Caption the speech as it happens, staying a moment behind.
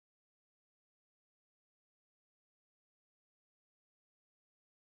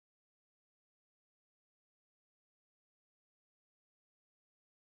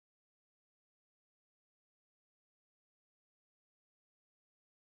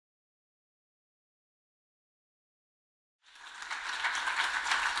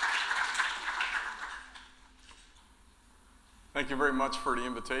Thank you very much for the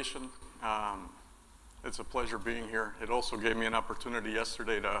invitation. It's a pleasure being here. It also gave me an opportunity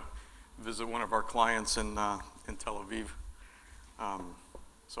yesterday to visit one of our clients in Tel Aviv.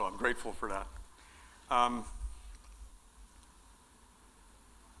 So I'm grateful for that.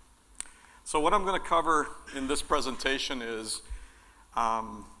 So what I'm going to cover in this presentation is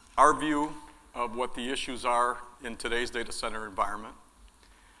our view of what the issues are in today's data center environment.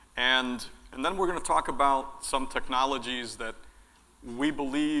 And then we're going to talk about some technologies that we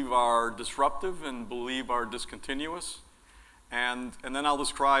believe are disruptive and believe are discontinuous. And then I'll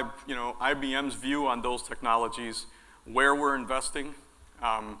describe, IBM's view on those technologies, where we're investing.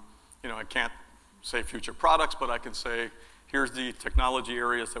 I can't say future products, but I can say here's the technology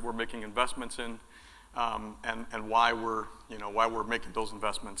areas that we're making investments in, and why we're making those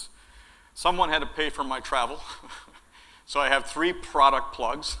investments. Someone had to pay for my travel, so I have 3 product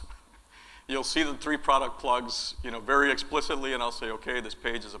plugs. You'll see the 3 product plugs, very explicitly, and I'll say, okay, this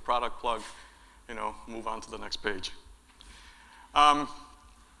page is a product plug, move on to the next page. So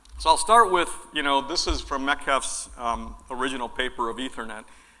I'll start with, this is from Metcalfe's original paper of Ethernet,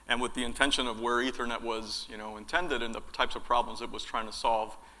 and with the intention of where Ethernet was, intended and the types of problems it was trying to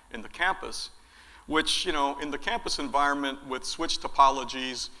solve in the campus, which, in the campus environment with switch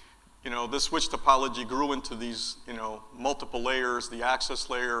topologies, this switch topology grew into these, multiple layers, the access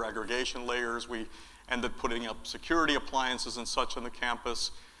layer, aggregation layers. We ended putting up security appliances and such on the campus.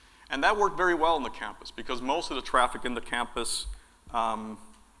 And that worked very well in the campus because most of the traffic in the campus, let's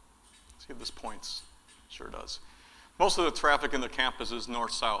see if this points, sure does. Most of the traffic in the campus is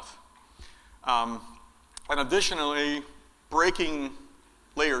north-south. And additionally, breaking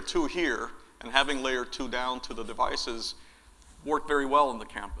layer 2 here and having layer 2 down to the devices worked very well in the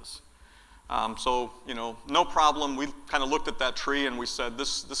campus. So, no problem. We kind of looked at that tree and we said,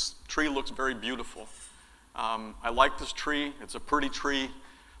 this tree looks very beautiful. I like this tree. It's a pretty tree.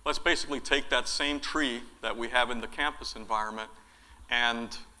 Let's basically take that same tree that we have in the campus environment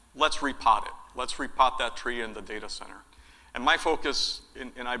and let's repot it. Let's repot that tree in the data center. And my focus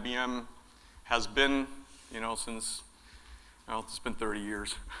in IBM has been, since, it's been 30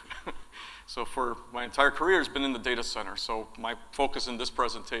 years. So for my entire career has been in the data center. So my focus in this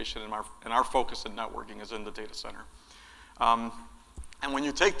presentation and our focus in networking is in the data center. And when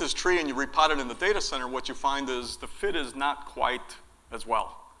you take this tree and you repot it in the data center, what you find is the fit is not quite as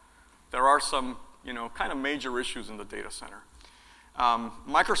well. There are some, kind of major issues in the data center.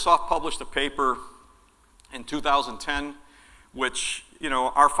 Microsoft published a paper in 2010, which,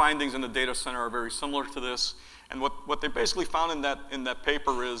 our findings in the data center are very similar to this. And what they basically found in that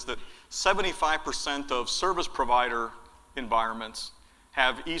paper is that 75% of service provider environments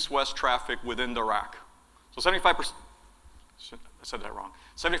have east-west traffic within the rack. So 75%, I said that wrong.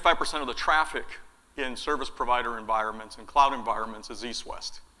 75% of the traffic in service provider environments and cloud environments is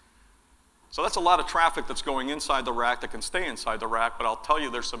east-west. So that's a lot of traffic that's going inside the rack that can stay inside the rack, but I'll tell you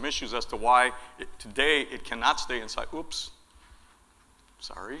there's some issues as to why today it cannot stay inside. Oops.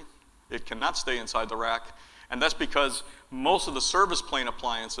 Sorry. It cannot stay inside the rack. And that's because most of the service plane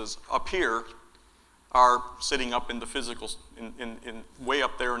appliances up here are sitting up in the physical, way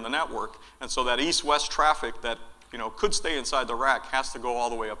up there in the network. And so that east-west traffic that could stay inside the rack has to go all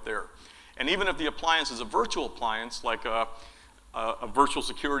the way up there. And even if the appliance is a virtual appliance, like a virtual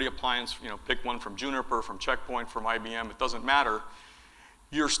security appliance, pick one from Juniper, from Checkpoint, from IBM, it doesn't matter.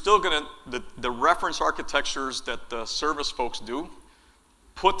 You're still going to, the reference architectures that the service folks do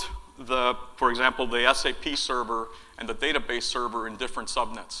put for example, the SAP server and the database server in different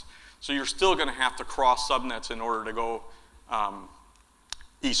subnets. So you're still going to have to cross subnets in order to go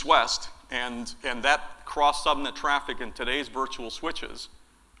east-west. And that cross-subnet traffic in today's virtual switches,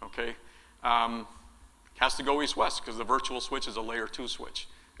 okay, has to go east-west because the virtual switch is a layer 2 switch.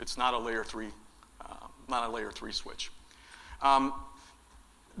 It's not a layer 3, switch.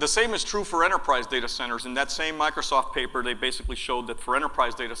 The same is true for enterprise data centers. In that same Microsoft paper, they basically showed that for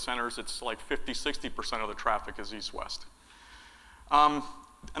enterprise data centers, it's like 50–60% of the traffic is east-west.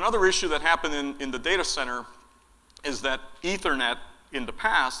 Another issue that happened in the data center is that Ethernet in the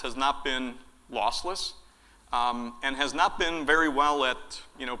past has not been lossless and has not been very well at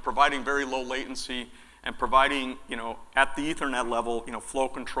providing very low latency and providing at the Ethernet level flow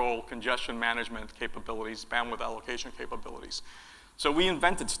control, congestion management capabilities, bandwidth allocation capabilities. So we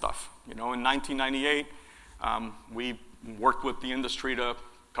invented stuff. In 1998, we worked with the industry to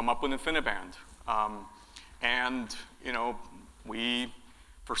come up with InfiniBand. And, we,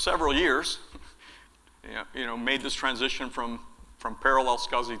 for several years, made this transition from parallel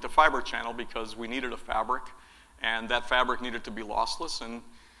SCSI to fiber channel because we needed a fabric, and that fabric needed to be lossless.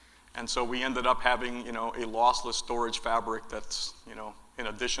 And so we ended up having, you know, a lossless storage fabric that's, you know, in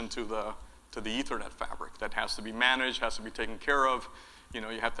addition to the Ethernet fabric that has to be managed, has to be taken care of. You know,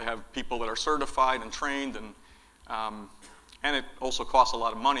 you have to have people that are certified and trained, and it also costs a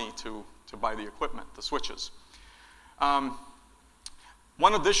lot of money to buy the equipment, the switches.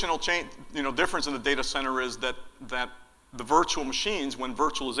 One additional difference in the data center is that the virtual machines, when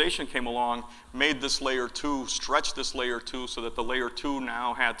virtualization came along, made this layer 2, stretched this layer 2 so that the layer 2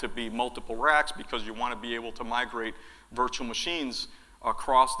 now had to be multiple racks because you want to be able to migrate virtual machines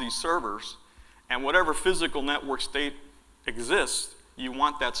across these servers. And whatever physical network state exists, you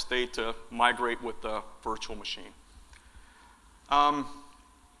want that state to migrate with the virtual machine.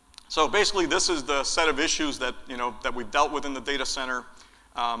 So basically, this is the set of issues that, you know, that we've dealt with in the data center.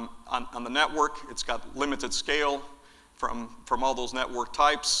 On the network, it's got limited scale from all those network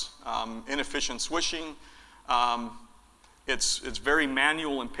types, inefficient switching. It's very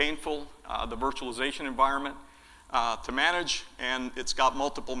manual and painful, the virtualization environment to manage, and it's got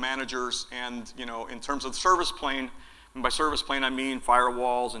multiple managers. And, you know, in terms of the service plane, and by service plane I mean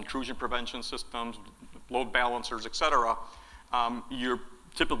firewalls, intrusion prevention systems, load balancers, et cetera. You're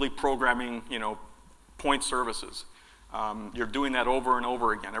typically programming, you know, point services. You're doing that over and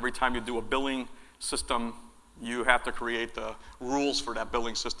over again. Every time you do a billing system, you have to create the rules for that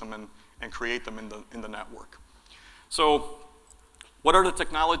billing system and create them in the network. So what are the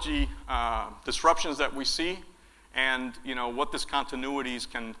technology disruptions that we see? And, you know, what discontinuities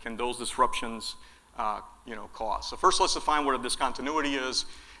can those disruptions you know, cause? So first, let's define what a discontinuity is.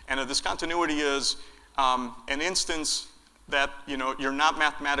 And a discontinuity is an instance that, you know, you're not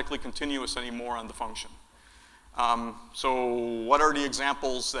mathematically continuous anymore on the function. So what are the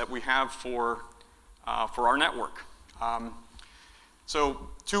examples that we have for our network? So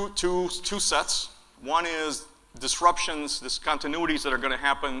two sets. One is disruptions, discontinuities that are going to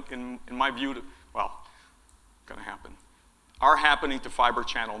happen, in my view, are happening to fiber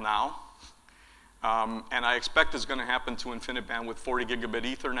channel now. And I expect it's going to happen to InfiniBand with 40 gigabit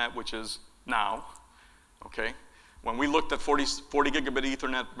Ethernet, which is now, okay? When we looked at 40 gigabit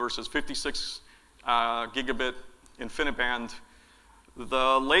Ethernet versus 56 gigabit InfiniBand,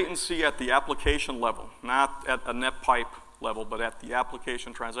 the latency at the application level, not at a net pipe level, but at the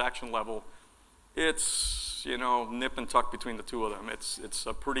application transaction level, it's, you know, nip and tuck between the two of them. It's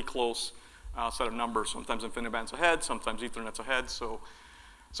a pretty close set of numbers. Sometimes InfiniBand's ahead, sometimes Ethernet's ahead. So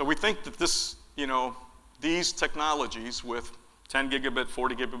we think that this, you know, these technologies with 10 gigabit,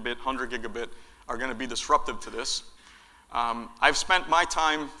 40 gigabit, 100 gigabit are going to be disruptive to this. I've spent my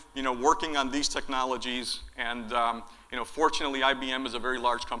time, you know, working on these technologies, and you know, fortunately, IBM is a very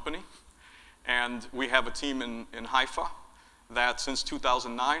large company, and we have a team in Haifa that since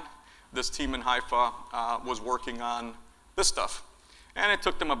 2009, this team in Haifa was working on this stuff, and it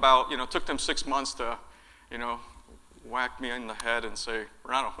took them about, you know, took them 6 months to, you know, whack me in the head and say,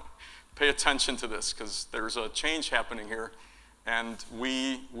 Renato, pay attention to this because there's a change happening here. And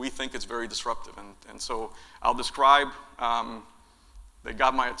we think it's very disruptive. And so I'll describe, they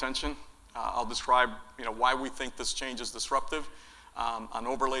got my attention. I'll describe, you know, why we think this change is disruptive on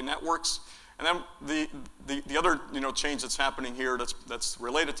overlay networks. And then the other, you know, change that's happening here that's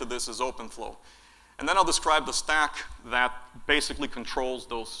related to this is OpenFlow. And then I'll describe the stack that basically controls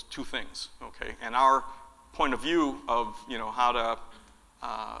those two things, okay? And our point of view of, you know, how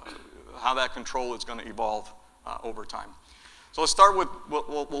that control is going to evolve over time. So let's start with,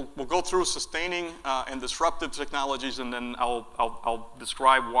 we'll go through sustaining and disruptive technologies, and then I'll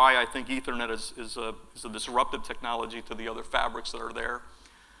describe why I think Ethernet is a disruptive technology to the other fabrics that are there.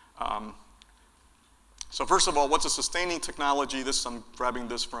 So first of all, what's a sustaining technology? I'm grabbing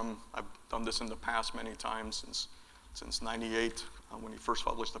this from, I've done this in the past many times since 98 when he first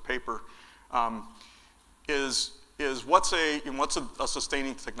published the paper, is what's a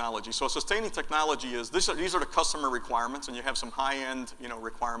sustaining technology? So a sustaining technology is, these are the customer requirements, and you have some high-end, you know,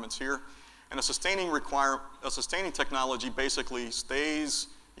 requirements here. And a sustaining technology basically stays,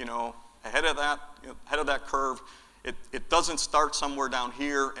 you know, ahead of that curve. It doesn't start somewhere down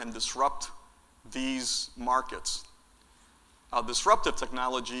here and disrupt these markets. Disruptive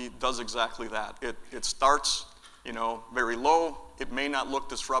technology does exactly that. It starts, you know, very low. It may not look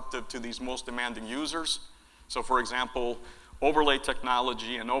disruptive to these most demanding users. So for example, overlay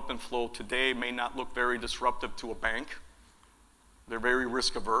technology and OpenFlow today may not look very disruptive to a bank. They're very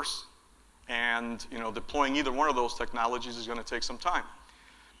risk averse. And, you know, deploying either one of those technologies is going to take some time.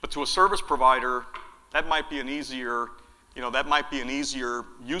 But to a service provider, that might be an easier, you know,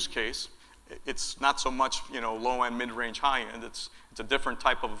 use case. It's not so much, you know, low-end, mid-range, high-end. It's a different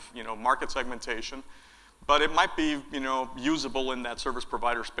type of, you know, market segmentation. but it might be, usable in that service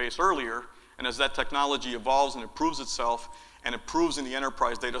provider space earlier. And as that technology evolves and improves itself, and it proves in the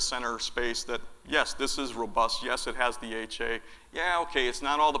enterprise data center space that, yes, this is robust, yes, it has the HA, yeah, okay, it's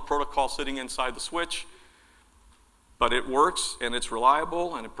not all the protocol sitting inside the switch, but it works, and it's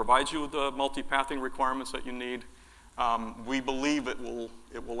reliable, and it provides you the multi-pathing requirements that you need. We believe it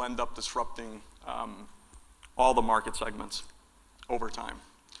will end up disrupting all the market segments over time.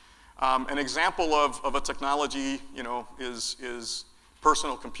 An example of a technology, is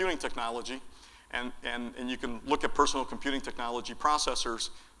personal computing technology. And you can look at personal computing technology processors.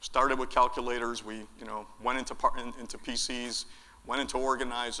 Started with calculators. We went into PCs, went into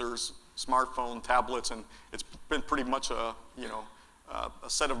organizers, smartphone, tablets, and it's been pretty much a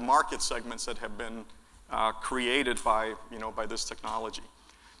set of market segments that have been created by this technology.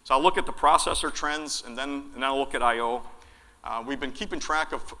 So I'll look at the processor trends, and then I'll look at I/O. We've been keeping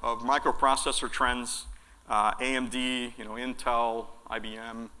track of microprocessor trends. AMD, Intel,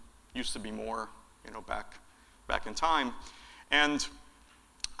 IBM, used to be more. Back in time. And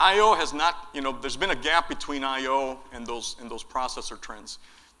I/O has not, there's been a gap between I/O and those processor trends.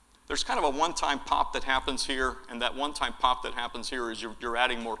 There's kind of a one-time pop that happens here, and that one-time pop that happens here is you're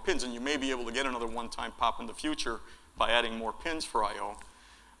adding more pins, and you may be able to get another one-time pop in the future by adding more pins for I/O.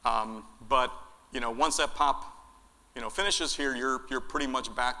 But once that pop finishes here, you're pretty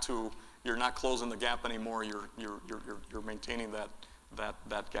much back to, you're not closing the gap anymore. You're maintaining that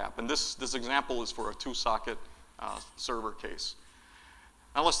gap. And this example is for a 2-socket server case.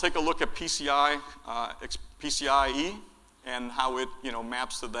 Now let's take a look at PCIe and how it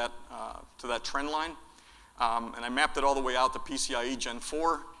maps to that trend line. And I mapped it all the way out to PCIe Gen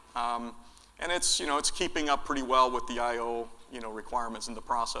 4. And it's keeping up pretty well with the I/O requirements in the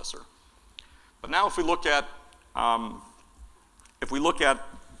processor. But now if we look at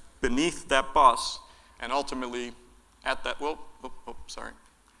beneath that bus and ultimately at that,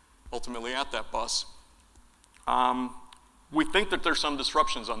 ultimately at that bus, we think that there's some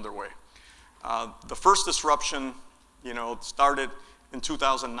disruptions underway. The first disruption, started in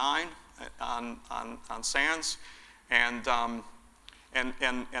 2009 on SANs, and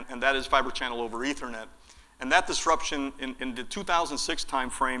that is fiber channel over Ethernet. And that disruption in the 2006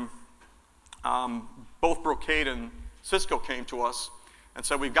 timeframe, both Brocade and Cisco came to us and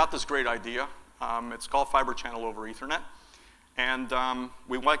said, we've got this great idea. It's called fiber channel over Ethernet, and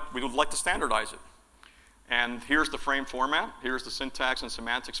we would like to standardize it. And here's the frame format. Here's the syntax and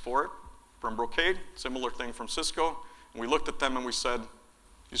semantics for it from Brocade. Similar thing from Cisco. And we looked at them and we said,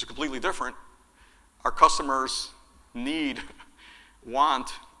 these are completely different. Our customers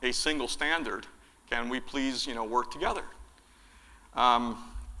want a single standard. Can we please, work together? Let's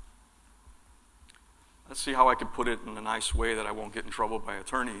see how I can put it in a nice way that I won't get in trouble by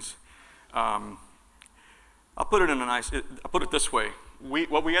attorneys. I'll put it this way.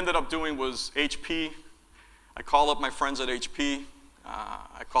 What we ended up doing was HP. I called up my friends at HP.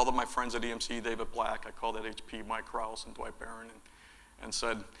 I called up my friends at EMC, David Black. I called at HP, Mike Krause and Dwight Barron, and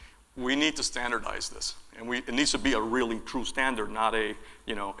said, we need to standardize this. And it needs to be a really true standard, not a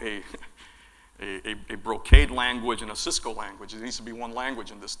Brocade language and a Cisco language. It needs to be one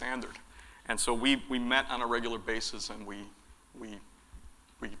language in this standard. And so we met on a regular basis, and we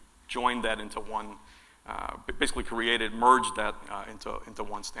joined that into one, basically merged that into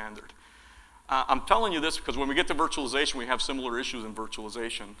one standard. I'm telling you this because when we get to virtualization, we have similar issues in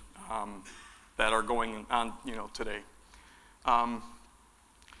virtualization that are going on, today.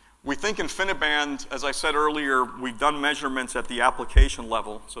 We think InfiniBand, as I said earlier, we've done measurements at the application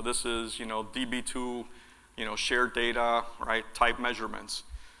level. So this is, DB2, shared data, right, type measurements,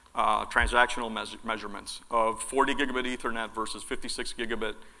 transactional measurements of 40 gigabit Ethernet versus 56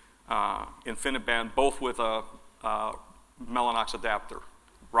 gigabit InfiniBand, both with a Mellanox adapter,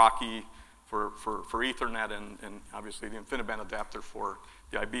 Rocky for Ethernet, and obviously the InfiniBand adapter for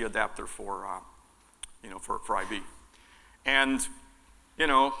the IB adapter for IB. And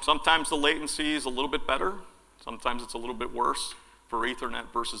sometimes the latency is a little bit better. Sometimes it's a little bit worse for Ethernet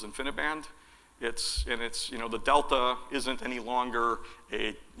versus InfiniBand. The delta isn't any longer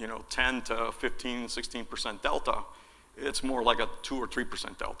a 10 to 15, 16% delta. It's more like a 2 or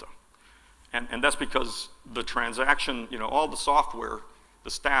 3% delta. And that's because the transaction, all the software,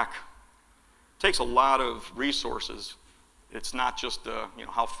 the stack, takes a lot of resources. It's not just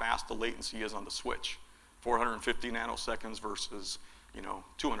how fast the latency is on the switch, 450 nanoseconds versus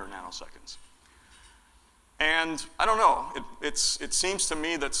 200 nanoseconds. And I don't know, it seems to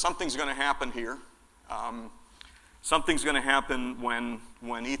me that something's going to happen here. Something's going to happen when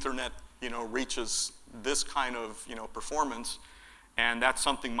Ethernet reaches this kind of performance, And that's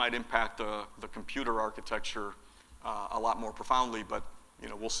something might impact the computer architecture a lot more profoundly, but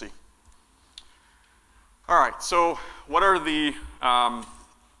we'll see. All right, so what are the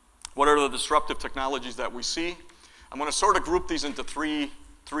disruptive technologies that we see? I'm going to sort of group these into three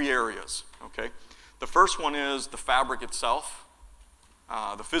areas, okay? The first one is the fabric itself,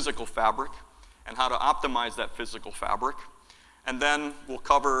 the physical fabric, and how to optimize that physical fabric. And then we'll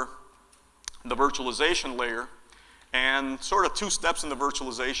cover the virtualization layer and sort of 2 steps in the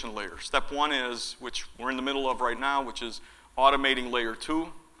virtualization layer. Step 1 is, which we're in the middle of right now, which is automating layer 2.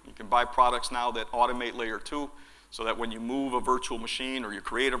 You can buy products now that automate layer 2 so that when you move a virtual machine or you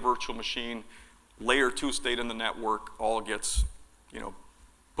create a virtual machine, layer 2 state in the network all gets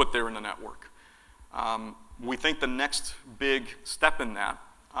put there in the network. We think the next big step in that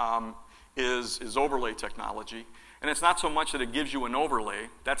is overlay technology. And it's not so much that it gives you an overlay.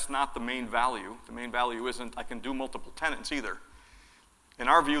 That's not the main value. The main value isn't I can do multiple tenants either. In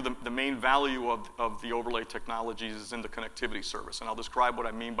our view, the main value of the overlay technologies is in the connectivity service. And I'll describe what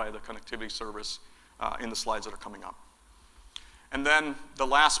I mean by the connectivity service in the slides that are coming up. And then the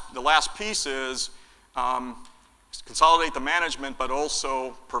last piece is consolidate the management, but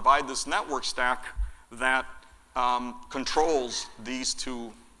also provide this network stack that controls these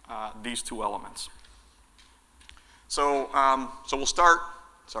two elements. So we'll start.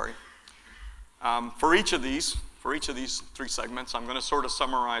 For each of these 3 segments, I'm going to sort of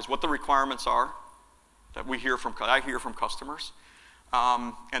summarize what the requirements are that I hear from customers,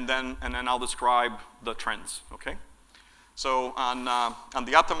 and then I'll describe the trends. Okay. So on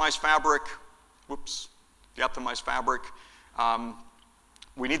the optimized fabric,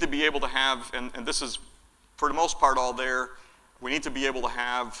 we need to be able to have, and this is for the most part all there. We need to be able to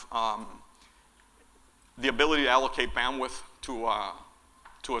have the ability to allocate bandwidth to a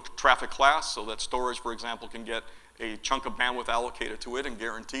traffic class, so that storage, for example, can get a chunk of bandwidth allocated to it and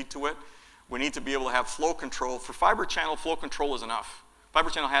guaranteed to it. We need to be able to have flow control. For fiber channel, flow control is enough. Fiber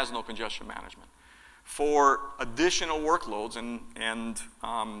channel has no congestion management. For additional workloads, and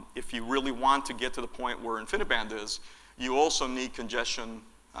if you really want to get to the point where InfiniBand is, you also need congestion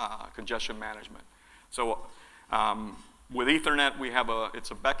management. So with Ethernet, it's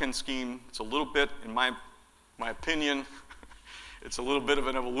a backend scheme. It's a little bit, in my opinion, it's a little bit of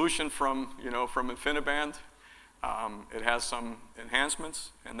an evolution from InfiniBand. It has some enhancements,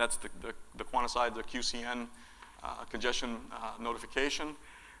 and that's the quantiside, the QCN congestion notification,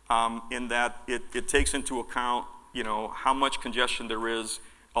 in that it takes into account how much congestion there is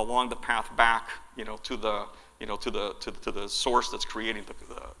along the path back to the source that's creating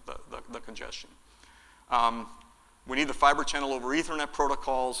the congestion. We need the fiber channel over Ethernet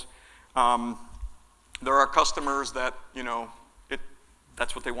protocols. There are customers that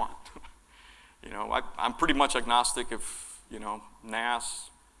that's what they want. I'm pretty much agnostic if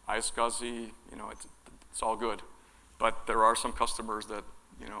NAS, iSCSI, it's all good. But there are some customers that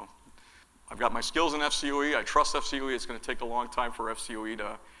I've got my skills in FCOE. I trust FCOE. It's going to take a long time for FCOE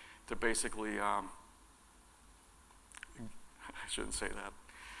to basically. I shouldn't say that.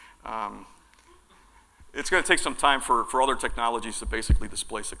 It's going to take some time for other technologies to basically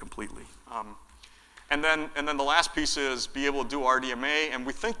displace it completely. And then the last piece is be able to do RDMA, and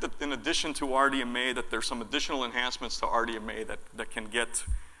we think that in addition to RDMA, that there's some additional enhancements to RDMA that can get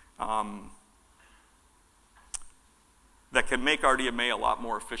that can make RDMA a lot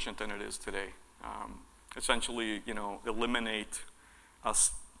more efficient than it is today. Essentially, eliminate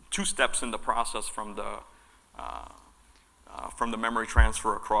 2 steps in the process from the memory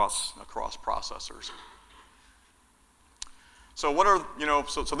transfer across processors. So what are,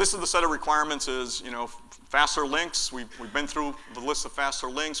 so this is the set of requirements is, faster links. We've been through the list of faster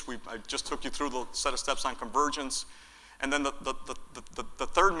links. I just took you through the set of steps on convergence. And then the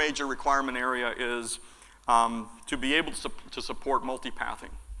third major requirement area is to be able to support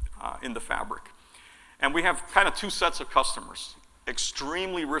multipathing in the fabric. And we have kind of 2 sets of customers.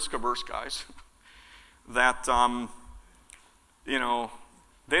 Extremely risk-averse guys that,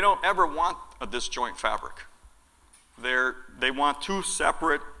 they don't ever want a disjoint fabric. They want 2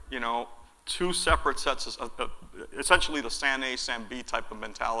 separate, 2 separate sets of, essentially the SAN A, SAN B type of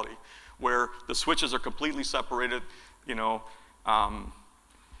mentality, where the switches are completely separated, and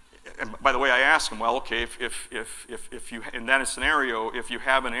by the way, I asked them, well, okay, if you, in that scenario, if you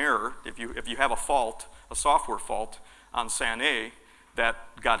have an error, if you have a fault, a software fault on SAN A that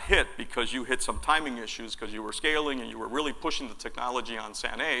got hit because you hit some timing issues because you were scaling and you were really pushing the technology on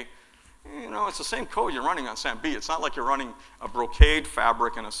SAN A, it's the same code you're running on SAN B. It's not like you're running a Brocade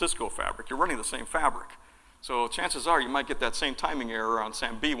fabric and a Cisco fabric. You're running the same fabric. So chances are you might get that same timing error on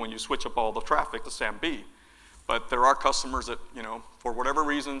SAN B when you switch up all the traffic to SAN B. But there are customers that, for whatever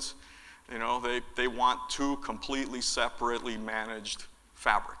reasons, they want two completely separately managed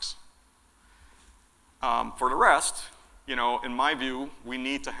fabrics. For the rest, in my view, we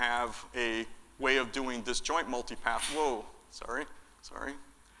need to have a way of doing disjoint multipath. Whoa, sorry.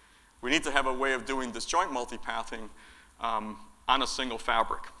 We need to have a way of doing disjoint multipathing on a single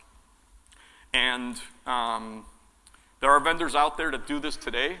fabric. And there are vendors out there that do this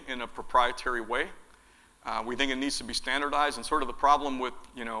today in a proprietary way. We think it needs to be standardized, and sort of the problem with,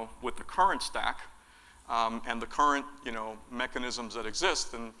 with the current stack and the current, mechanisms that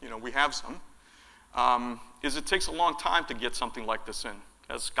exist, and, we have some, is it takes a long time to get something like this in.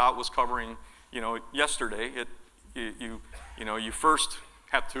 As Scott was covering, yesterday, you first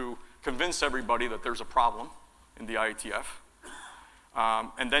have to convince everybody that there's a problem in the IETF,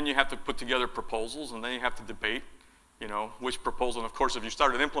 and then you have to put together proposals, and then you have to debate, which proposal. And of course, if you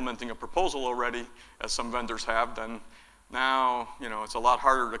started implementing a proposal already, as some vendors have, then now, it's a lot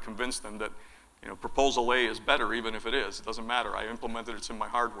harder to convince them that, proposal A is better, even if it is. It doesn't matter. I implemented it, it's in my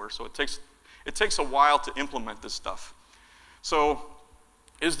hardware. So it takes a while to implement this stuff. So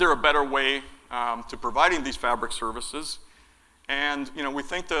is there a better way to providing these fabric services? And, we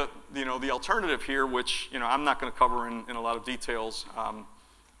think that, the alternative here, which, I'm not going to cover in a lot of details,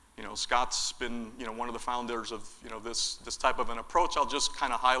 Scott's been, one of the founders of, this type of an approach. I'll just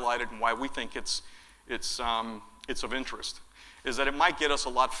kind of highlight it and why we think it's of interest, is that it might get us a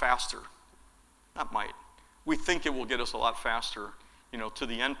lot faster. Not might. We think it will get us a lot faster, to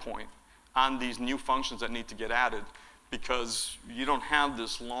the endpoint on these new functions that need to get added, because you don't have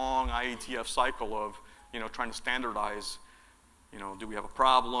this long IETF cycle of, trying to standardize, do we have a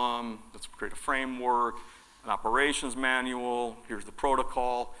problem? Let's create a framework, an operations manual, here's the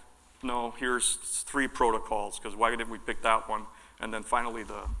protocol. No, here's 3 protocols, because why did we pick that one? And then finally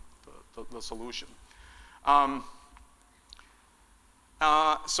the solution. So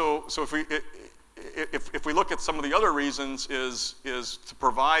if we look at some of the other reasons, is to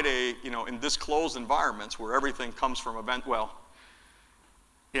provide a, in disclosed environments where everything comes from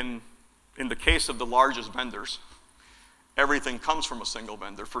in the case of the largest vendors, everything comes from a single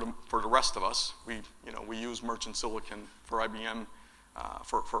vendor. For the rest of us, we use merchant silicon for IBM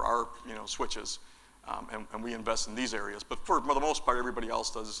for our switches, and we invest in these areas. But for the most part, everybody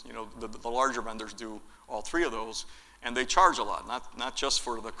else does. The larger vendors do all 3 of those, and they charge a lot, not just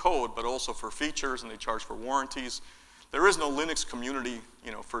for the code, but also for features, and they charge for warranties. There is no Linux community,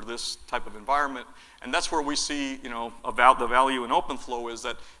 for this type of environment, and that's where we see, about the value in OpenFlow is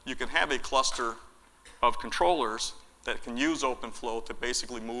that you can have a cluster of controllers that can use OpenFlow to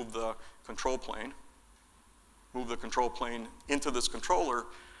basically move the control plane into this controller.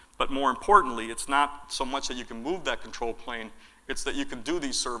 But more importantly, it's not so much that you can move that control plane, it's that you can do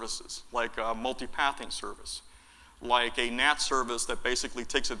these services, like a multipathing service, like a NAT service that basically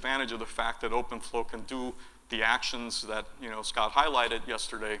takes advantage of the fact that OpenFlow can do the actions that Scott highlighted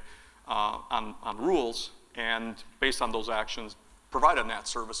yesterday on rules, and based on those actions, provide a NAT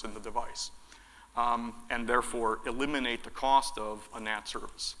service in the device. And therefore eliminate the cost of a NAT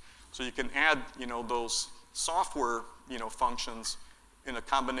service. So you can add, those software, functions in a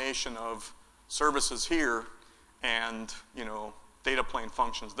combination of services here and, data plane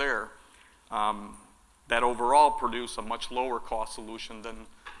functions there, that overall produce a much lower cost solution than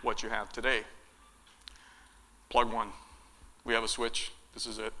what you have today. Plug 1. We have a switch. This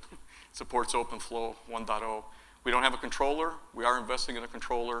is it. It supports OpenFlow 1.0. We don't have a controller. We are investing in a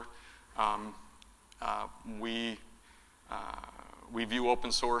controller. We view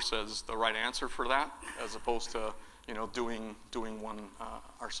open source as the right answer for that, as opposed to doing one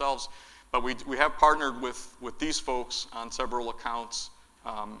ourselves. But we have partnered with these folks on several accounts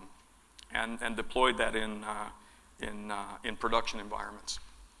and deployed that in production environments.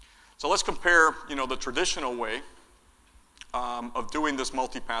 So let's compare the traditional way of doing this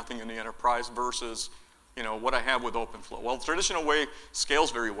multipathing in the enterprise versus what I have with OpenFlow. Well, the traditional way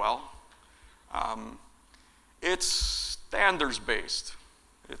scales very well. It's standards-based.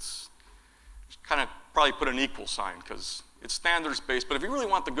 It's kind of probably put an equal sign, because it's standards-based. But if you really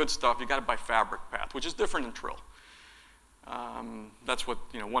want the good stuff, you got to buy Fabric Path, which is different than Trill. That's what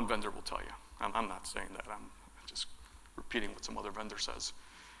one vendor will tell you. I'm not saying that. I'm just repeating what some other vendor says.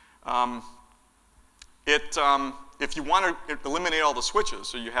 If you want to eliminate all the switches,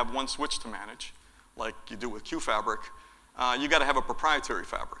 so you have one switch to manage, like you do with QFabric, you got to have a proprietary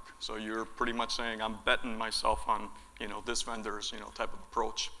fabric. So you're pretty much saying, I'm betting myself on this vendor's type of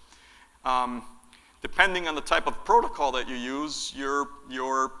approach. Depending on the type of protocol that you use,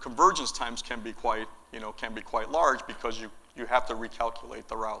 your convergence times can be quite large, because you have to recalculate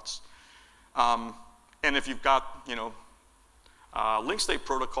the routes. And if you've got, link state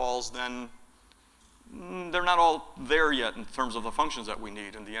protocols, then they're not all there yet in terms of the functions that we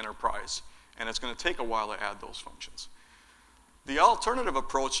need in the enterprise. And it's going to take a while to add those functions. The alternative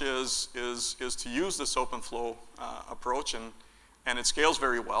approach is to use this open flow approach, and it scales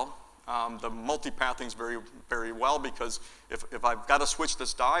very well. The multipathing is very, very well, because if I've got a switch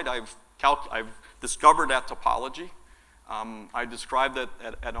that's died, I've discovered that topology. I described it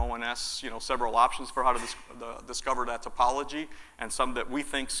at ONS, several options for how to discover that topology, and some that we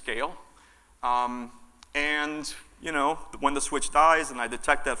think scale. And when the switch dies and I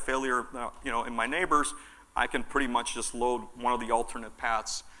detect that failure, in my neighbors, I can pretty much just load one of the alternate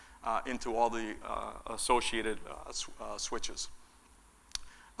paths into all the associated switches.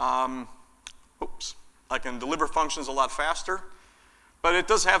 I can deliver functions a lot faster, but it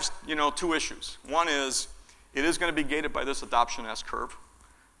does have, two issues. One is, it is going to be gated by this adoption S-curve.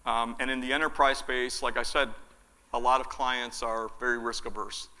 And in the enterprise space, like I said, a lot of clients are very risk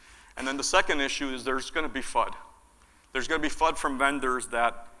averse. And then the second issue is there's going to be FUD. There's going to be FUD from vendors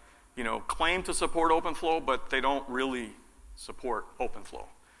that, claim to support OpenFlow, but they don't really support OpenFlow.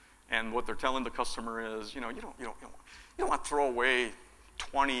 And what they're telling the customer is, you don't want to throw away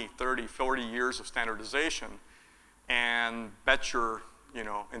 20, 30, 40 years of standardization and bet your,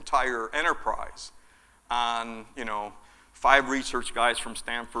 entire enterprise on, 5 research guys from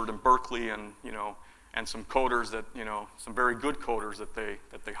Stanford and Berkeley, and and some coders that, some very good coders that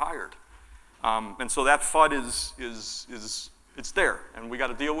they hired. And so that FUD it's there, and we got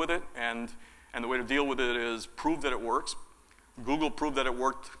to deal with it. And the way to deal with it is prove that it works. Google proved that it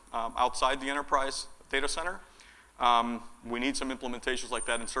worked outside the enterprise data center. We need some implementations like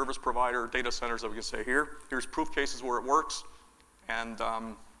that in service provider data centers that we can say, here's proof cases where it works, and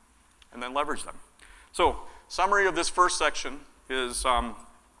then leverage them. So, summary of this first section is, I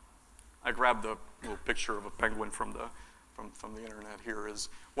grabbed a little picture of a penguin from the internet here, is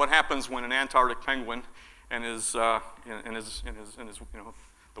what happens when an Antarctic penguin and his the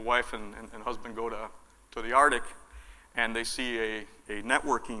wife and husband go to the Arctic, and they see a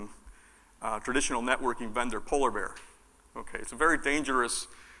networking, traditional networking vendor, polar bear. Okay, it's a very dangerous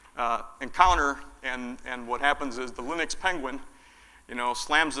encounter, and what happens is the Linux penguin,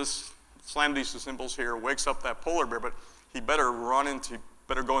 slam these symbols here, wakes up that polar bear, but he better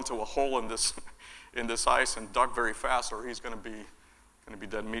go into a hole in this ice and duck very fast, or he's going to be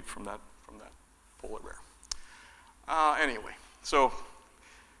dead meat from that polar bear. Anyway, so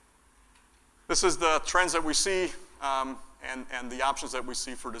this is the trends that we see, and the options that we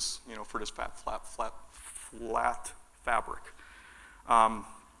see for this flat fabric.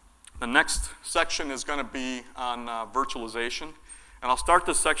 The next section is going to be on virtualization, and I'll start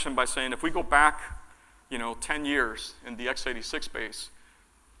this section by saying, if we go back 10 years in the x86 space,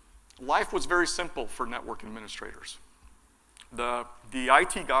 life was very simple for network administrators. The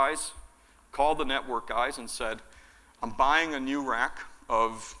IT guys called the network guys and said, I'm buying a new rack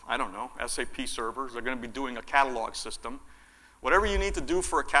of, I don't know, SAP servers. They're going to be doing a catalog system. Whatever you need to do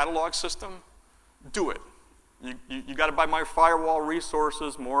for a catalog system, do it. You got to buy my firewall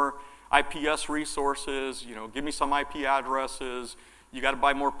resources, more IPS resources, give me some IP addresses. You got to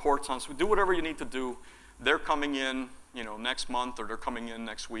buy more ports on, so do whatever you need to do. They're coming in, next month, or they're coming in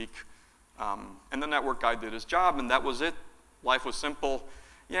next week. And the network guy did his job, and that was it. Life was simple.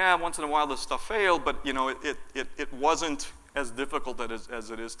 Yeah, once in a while this stuff failed, but it wasn't as difficult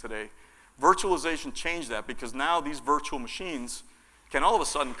as it is today. Virtualization changed that, because now these virtual machines can all of a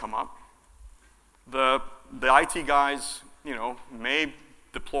sudden come up. The IT guys, may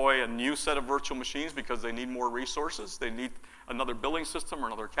deploy a new set of virtual machines because they need more resources. They need another billing system or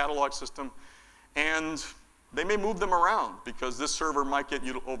another catalog system, and they may move them around because this server might get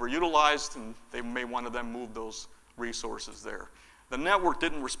overutilized, and they may want to then move those resources there. The network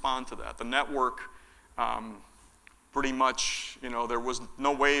didn't respond to that. The network pretty much, there was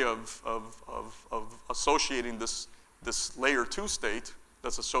no way of associating this layer 2 state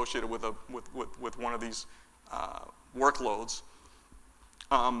that's associated with one of these workloads,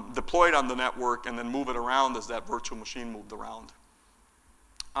 deployed on the network, and then move it around as that virtual machine moved around.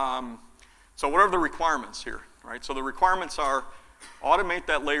 So what are the requirements here, right? So the requirements are automate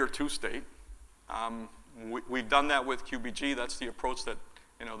that layer 2 state. We've done that with QBG. That's the approach that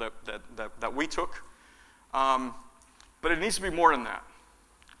that we took. But it needs to be more than that.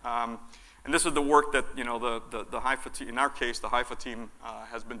 And this is the work that the HIFA team, in our case, the HIFA team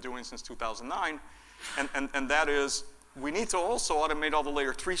has been doing since 2009, and that is, we need to also automate all the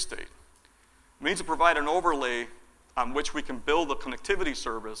layer 3 state. We need to provide an overlay on which we can build a connectivity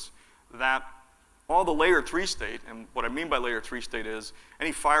service that all the layer 3 state, and what I mean by layer 3 state is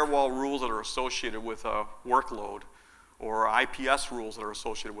any firewall rules that are associated with a workload or IPS rules that are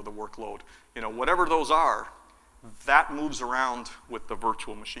associated with a workload, you know, whatever those are, that moves around with the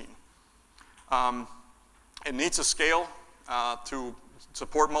virtual machine. It needs to scale to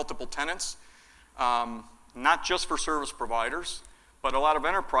support multiple tenants, not just for service providers, but a lot of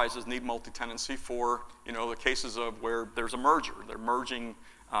enterprises need multi-tenancy for, you know, the cases of where there's a merger. They're merging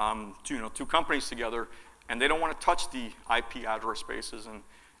two companies together, and they don't want to touch the IP address spaces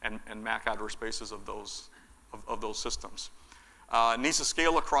and MAC address spaces of those systems. It needs to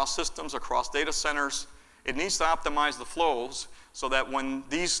scale across systems, across data centers. It needs to optimize the flows so that when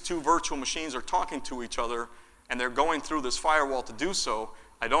these two virtual machines are talking to each other and they're going through this firewall to do so,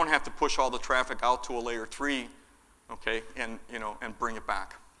 I don't have to push all the traffic out to a layer 3, okay, and bring it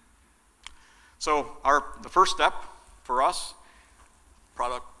back. So the first step for us,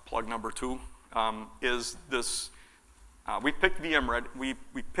 product plug number 2, is this. We picked VMware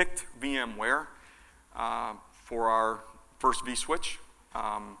for our first vSwitch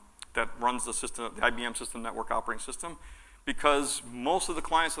that runs the system, the IBM System Network Operating System, because most of the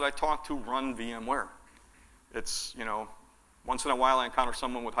clients that I talk to run VMware. It's, you know, once in a while I encounter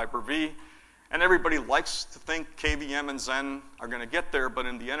someone with Hyper-V, and everybody likes to think KVM and Xen are going to get there, but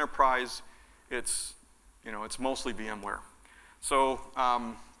in the enterprise, it's, you know, it's mostly VMware. So,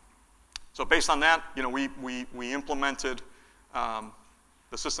 so based on that, you know, we implemented,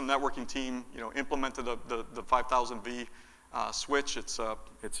 the system networking team, you know, implemented the 5000V switch. It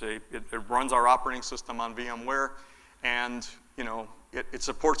runs our operating system on VMware, and, you know, it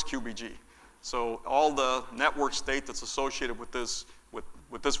supports QBG. So all the network state that's associated with this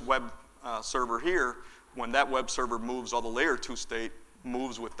web server here, when that web server moves, all the layer 2 state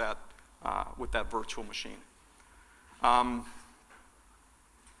moves with that virtual machine. Now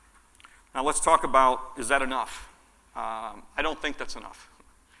let's talk about, is that enough? I don't think that's enough.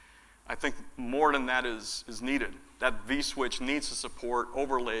 I think more than that is needed. That vSwitch needs to support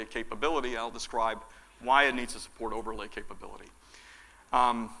overlay capability. I'll describe why it needs to support overlay capability.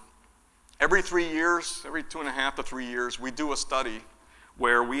 Every 3 years, every 2.5 to 3 years, we do a study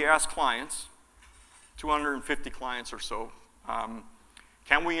where we ask clients, 250 clients or so,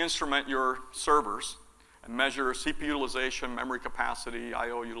 can we instrument your servers and measure CPU utilization, memory capacity,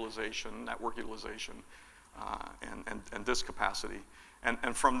 I/O utilization, network utilization, and disk capacity.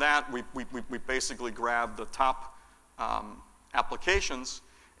 And from that, we basically grab the top applications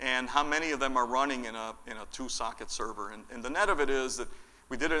and how many of them are running in a 2-socket server. And the net of it is that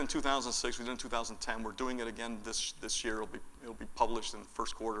we did it in 2006, we did it in 2010, we're doing it again this year. It'll be published in the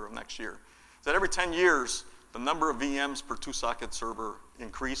first quarter of next year. That every 10 years, the number of VMs per 2-socket server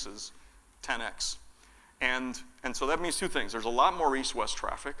increases 10x. And so that means two things. There's a lot more east-west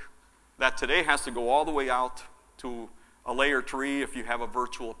traffic that today has to go all the way out to a layer 3 if you have a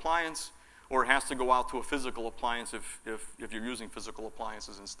virtual appliance, or it has to go out to a physical appliance if you're using physical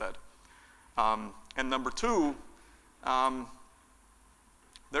appliances instead. And number 2,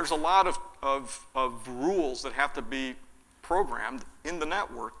 there's a lot of rules that have to be programmed in the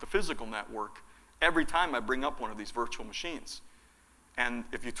network, the physical network, every time I bring up one of these virtual machines. And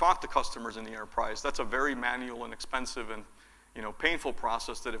if you talk to customers in the enterprise, that's a very manual and expensive and, you know, painful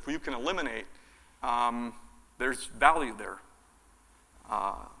process that if you can eliminate, there's value there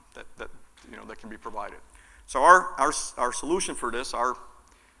that can be provided. So our solution for this, wrong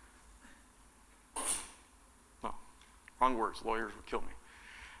words, lawyers would kill me.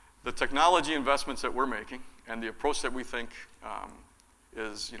 The technology investments that we're making and the approach that we think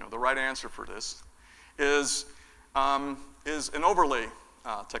is, you know, the right answer for this is an overlay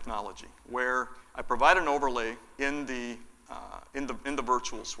technology where I provide an overlay in the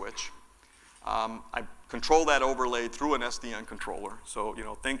virtual switch. I control that overlay through an SDN controller. So, you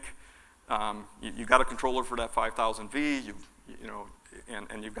know, think you got a controller for that 5000V,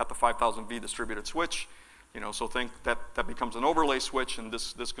 and you've got the 5000V distributed switch. You know, so think that becomes an overlay switch, and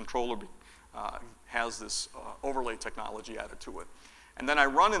this controller has this overlay technology added to it. And then I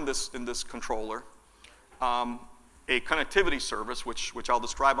run in this controller a connectivity service, which I'll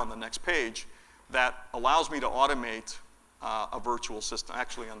describe on the next page, that allows me to automate a virtual system,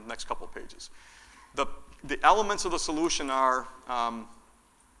 actually on the next couple of pages. The elements of the solution are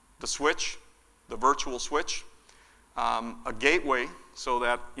the switch, the virtual switch, a gateway, so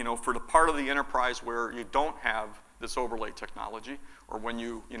that, you know, for the part of the enterprise where you don't have this overlay technology, or when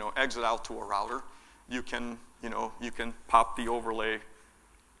you exit out to a router, you can pop the overlay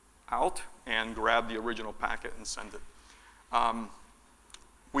out and grab the original packet and send it.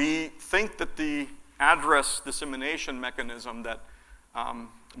 We think that the address dissemination mechanism that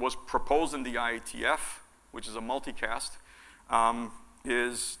was proposed in the IETF, which is a multicast,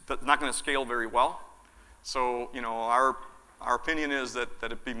 is not going to scale very well. So, you know, our opinion is that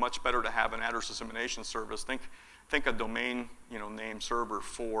it'd be much better to have an address dissemination service. Think a domain, you know, name server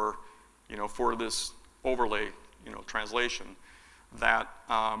for, you know, for this overlay, you know, translation that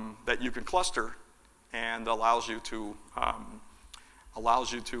that you can cluster and allows you to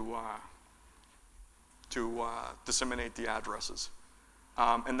disseminate the addresses.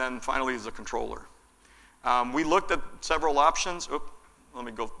 And then finally is a controller. We looked at several options. Let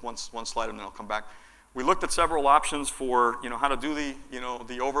me go one slide and then I'll come back. We looked at several options for, you know, how to do the, you know,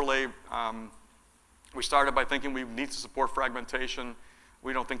 the overlay. We started by thinking we need to support fragmentation.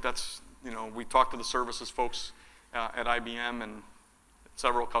 We don't think that's, you know, we talked to the services folks at IBM and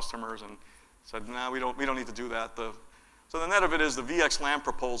several customers and said, no, we don't need to do that. So the net of it is the VXLAN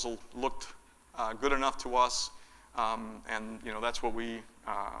proposal looked good enough to us, and you know, that's what we,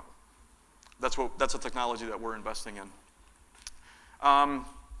 that's a technology that we're investing in.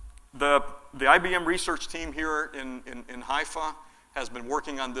 The IBM research team here in Haifa has been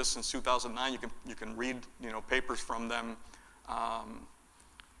working on this since 2009. You can read, you know, papers from them.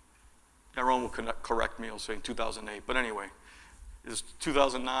 Everyone will correct me. I'll say 2008, but anyway, it's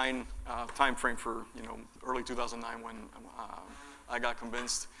 2009 time frame for, you know, early 2009 when I got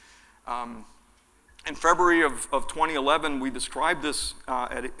convinced. In February of 2011, we described this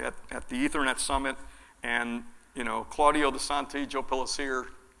at the Ethernet Summit, and you know, Claudio DeSanti, Joe Pellissier,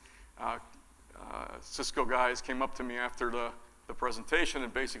 Cisco guys came up to me after the presentation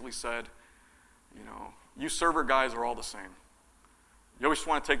and basically said, you know, you server guys are all the same. You always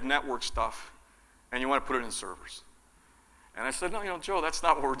want to take network stuff and you want to put it in servers. And I said, no, you know, Joe, that's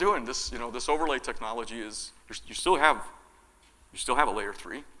not what we're doing. This, you know, this overlay technology is, you still have a layer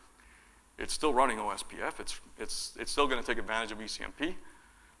 3. It's still running OSPF. It's still going to take advantage of ECMP,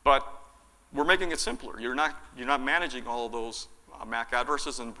 but we're making it simpler. You're not managing all of those MAC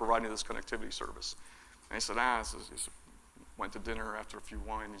addresses and providing this connectivity service. And he said, went to dinner after a few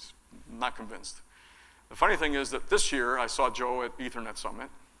wine. He's not convinced. The funny thing is that this year I saw Joe at Ethernet Summit,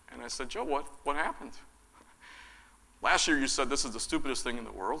 and I said, Joe, what happened? Last year you said this is the stupidest thing in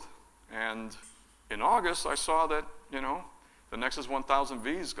the world, and in August I saw that, you know, the Nexus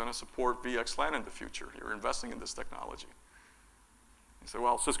 1000V is going to support VXLAN in the future. You're investing in this technology. He said,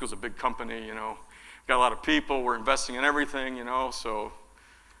 well, Cisco's a big company, you know, got a lot of people, we're investing in everything, you know, so,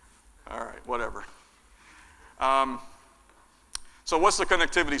 all right, whatever. So what's the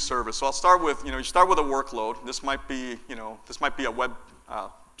connectivity service? So I'll start with, you know, you start with a workload. This might be, you know, this might be a web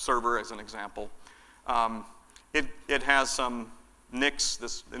server as an example. It has some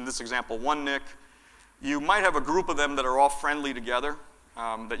NICs, in this example, one NIC. You might have a group of them that are all friendly together,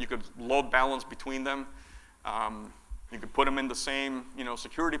 that you could load balance between them. You could put them in the same, you know,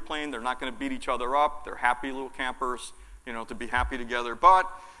 security plane. They're not going to beat each other up. They're happy little campers, you know, to be happy together. But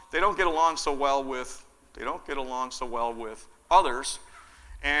they don't get along so well with others,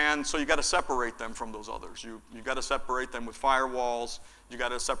 and so you got to separate them from those others. You got to separate them with firewalls. You got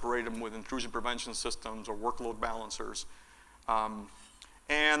to separate them with intrusion prevention systems or workload balancers.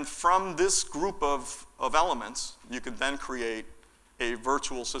 And from this group of elements, you could then create a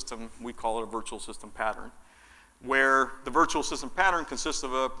virtual system. We call it a virtual system pattern, where the virtual system pattern consists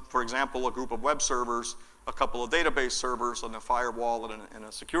of, for example, a group of web servers, a couple of database servers, and a firewall and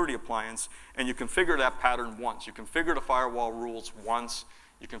a security appliance, and you configure that pattern once. You configure the firewall rules once.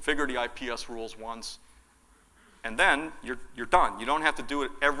 You configure the IPS rules once, and then you're done. You don't have to do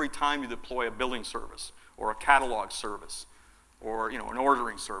it every time you deploy a billing service or a catalog service or, you know, an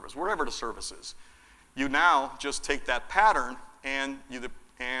ordering service, whatever the service is. You now just take that pattern and you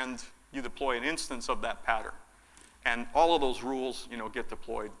deploy an instance of that pattern, and all of those rules, you know, get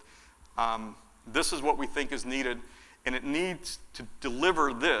deployed. This is what we think is needed, and it needs to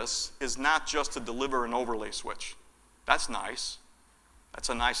deliver this is not just to deliver an overlay switch. That's nice. That's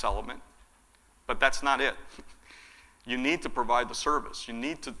a nice element, but that's not it. You need to provide the service. You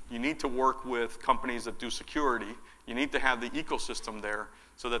need to work with companies that do security. You need to have the ecosystem there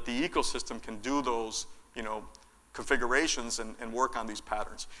so that the ecosystem can do those, you know, configurations and work on these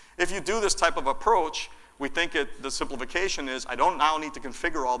patterns. If you do this type of approach, we think the simplification is I don't now need to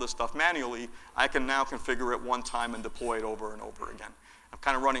configure all this stuff manually. I can now configure it one time and deploy it over and over again. I'm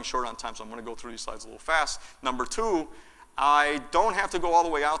kind of running short on time, so I'm going to go through these slides a little fast. Number two, I don't have to go all the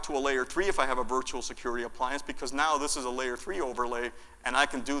way out to a layer 3 if I have a virtual security appliance, because now this is a layer 3 overlay, and I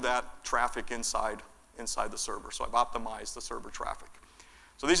can do that traffic inside the server. So I've optimized the server traffic.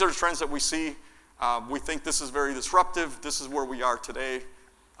 So these are the trends that we see. We think this is very disruptive. This is where we are today.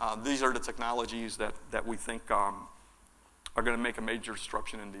 These are the technologies that we think are going to make a major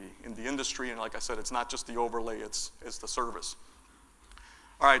disruption in the industry. And like I said, it's not just the overlay, it's the service.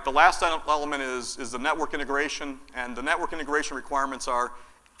 All right, the last element is the network integration. And the network integration requirements are,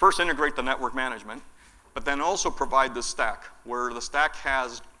 first integrate the network management, but then also provide the stack, where the stack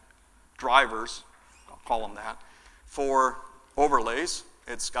has drivers, I'll call them that, for overlays.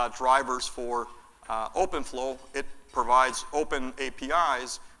 It's got drivers for OpenFlow. It provides open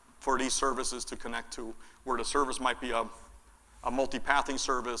APIs for these services to connect to, where the service might be a multipathing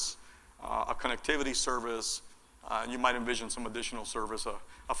service, a connectivity service. You might envision some additional service,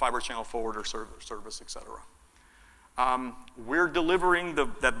 a fiber channel forwarder service, et cetera. We're delivering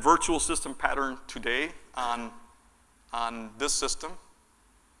that virtual system pattern today on this system.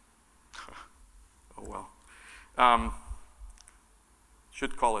 Oh, well.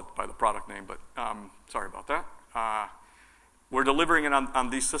 Should call it by the product name, but sorry about that. We're delivering it on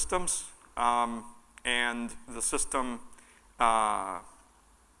these systems, and the system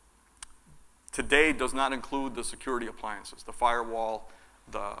today does not include the security appliances, the firewall,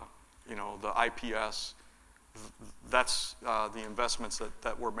 the IPS. That's the investments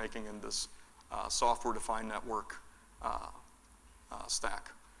that we're making in this software-defined network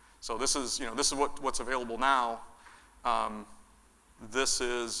stack. So this is what's available now. This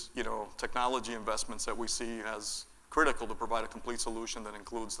is technology investments that we see as critical to provide a complete solution that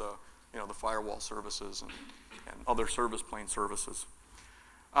includes the firewall services and other service plane services.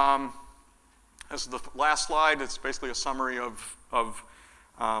 This is the last slide. It's basically a summary of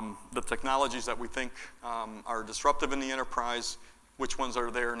the technologies that we think are disruptive in the enterprise, which ones are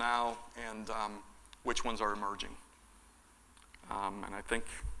there now, and which ones are emerging. And I think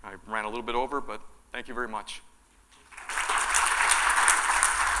I ran a little bit over, but thank you very much.